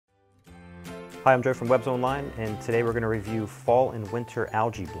Hi, I'm Joe from webbsonline, and today we're going to review fall and winter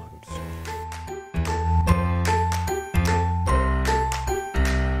algae blooms.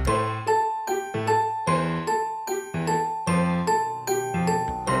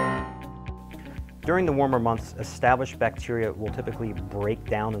 During the warmer months, established bacteria will typically break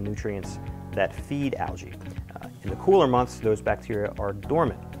down the nutrients that feed algae. In the cooler months, those bacteria are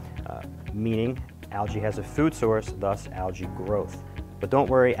dormant, meaning algae has a food source, thus algae growth. But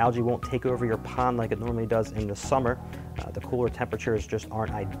don't worry, algae won't take over your pond like it normally does in the summer. The cooler temperatures just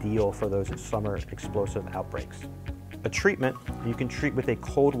aren't ideal for those summer explosive outbreaks. A treatment, you can treat with a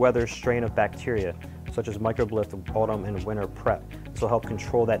cold weather strain of bacteria, such as Microbe-Lift Autumn and Winter Prep. This will help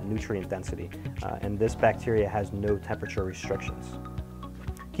control that nutrient density, and this bacteria has no temperature restrictions.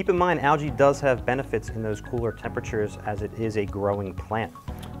 Keep in mind, algae does have benefits in those cooler temperatures as it is a growing plant.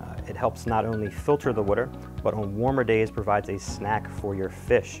 It helps not only filter the water, but on warmer days provides a snack for your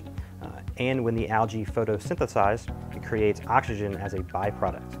fish. And when the algae photosynthesize, it creates oxygen as a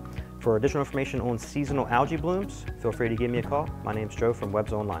byproduct. For additional information on seasonal algae blooms, feel free to give me a call. My name's Joe from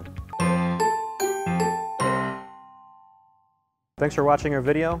webbsonline. Thanks for watching our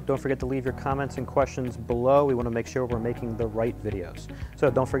video. Don't forget to leave your comments and questions below. We want to make sure we're making the right videos. So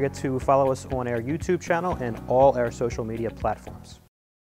don't forget to follow us on our YouTube channel and all our social media platforms.